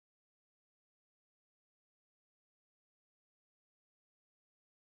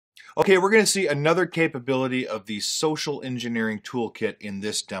Okay, we're going to see another capability of the social engineering toolkit in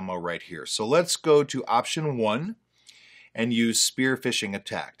this demo right here. So let's go to option 1 and use spear phishing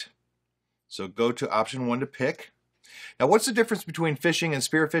attack. So go to option 1 to pick. Now, what's the difference between phishing and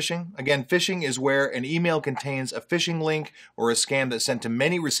spear phishing? Again, phishing is where an email contains a phishing link or a scam that's sent to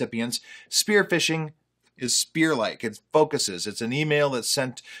many recipients. Spear phishing is spear-like. It focuses. It's an email that's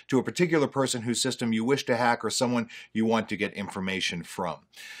sent to a particular person whose system you wish to hack or someone you want to get information from.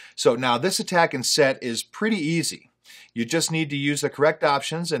 So now this attack and set is pretty easy. You just need to use the correct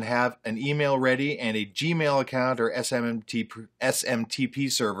options and have an email ready and a Gmail account or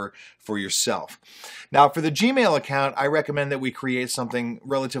SMTP server for yourself. Now for the Gmail account, I recommend that we create something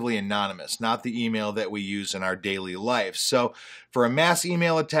relatively anonymous, not the email that we use in our daily life. So for a mass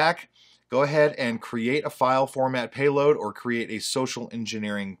email attack, go ahead and create a file format payload or create a social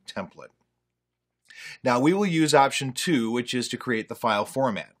engineering template. Now we will use option 2, which is to create the file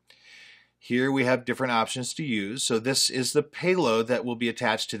format. Here we have different options to use. So this is the payload that will be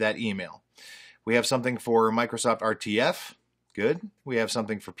attached to that email. We have something for Microsoft RTF, good. We have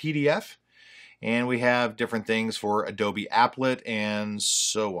something for PDF, and we have different things for Adobe Applet and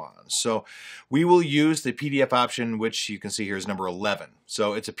so on. So we will use the PDF option, which you can see here is number 11.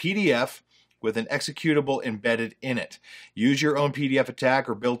 So it's a PDF with an executable embedded in it. Use your own PDF attack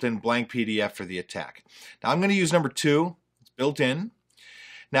or built-in blank PDF for the attack. Now I'm going to use number 2. It's built in.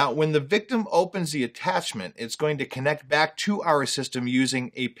 Now, when the victim opens the attachment, it's going to connect back to our system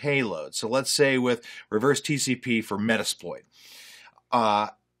using a payload. So let's say with reverse TCP for Metasploit.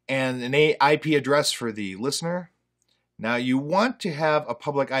 And an IP address for the listener. Now, you want to have a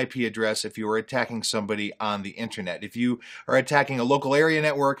public IP address if you are attacking somebody on the internet. If you are attacking a local area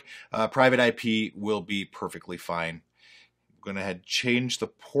network, private IP will be perfectly fine. I'm going to go ahead and change the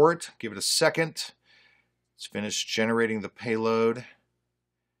port. Give it a second. Let's finish generating the payload.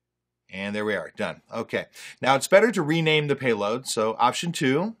 And there we are, done. Okay, now it's better to rename the payload. So option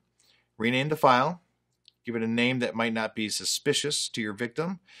 2, rename the file. Give it a name that might not be suspicious to your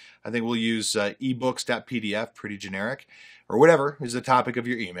victim. I think we'll use ebooks.pdf, pretty generic, or whatever is the topic of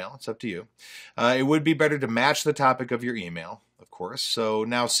your email. It's up to you. It would be better to match the topic of your email, of course. So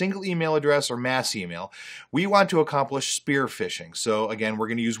now single email address or mass email. We want to accomplish spear phishing. So again, we're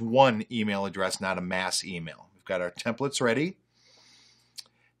going to use one email address, not a mass email. We've got our templates ready.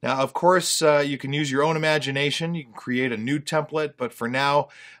 Now, of course, you can use your own imagination. You can create a new template, but for now,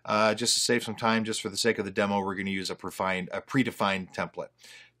 just to save some time, just for the sake of the demo, we're going to use a predefined template.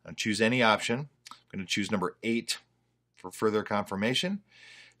 Now, choose any option. I'm going to choose number 8 for further confirmation.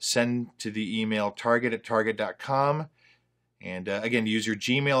 Send to the email target@target.com. And again, use your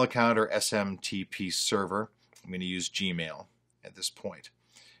Gmail account or SMTP server. I'm going to use Gmail at this point.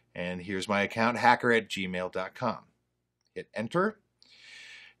 And here's my account, hacker@gmail.com. Hit enter.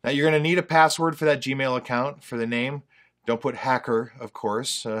 Now you're going to need a password for that Gmail account for the name. Don't put hacker, of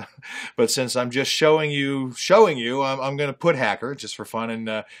course, but since I'm just showing you, I'm going to put hacker just for fun and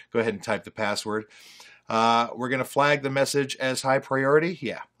go ahead and type the password. We're going to flag the message as high priority.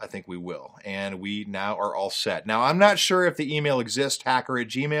 Yeah, I think we will, and we now are all set. Now I'm not sure if the email exists,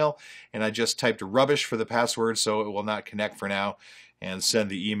 hacker@gmail, and I just typed rubbish for the password, so it will not connect for now and send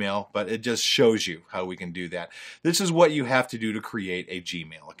the email, but it just shows you how we can do that. This is what you have to do to create a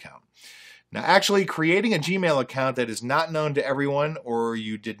Gmail account. Now, actually creating a Gmail account that is not known to everyone, or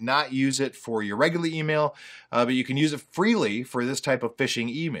you did not use it for your regular email, but you can use it freely for this type of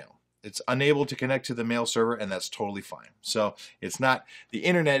phishing email. It's unable to connect to the mail server, and that's totally fine. So it's not the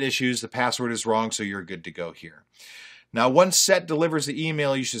internet issues, the password is wrong, so you're good to go here. Now, once SET delivers the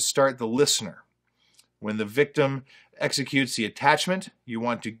email, you should start the listener. When the victim executes the attachment, you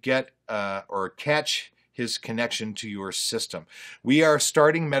want to get or catch his connection to your system. We are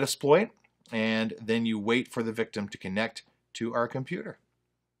starting Metasploit, and then you wait for the victim to connect to our computer.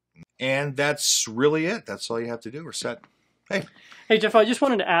 And that's really it. That's all you have to do. We're set. Hey, Jeff, I just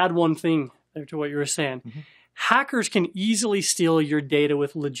wanted to add one thing there to what you were saying. Mm-hmm. Hackers can easily steal your data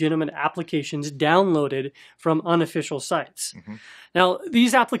with legitimate applications downloaded from unofficial sites. Mm-hmm. Now,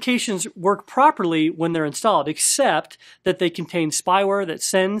 these applications work properly when they're installed, except that they contain spyware that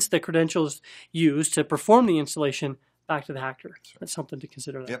sends the credentials used to perform the installation back to the hacker. That's something to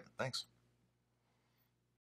consider there. Yep, thanks.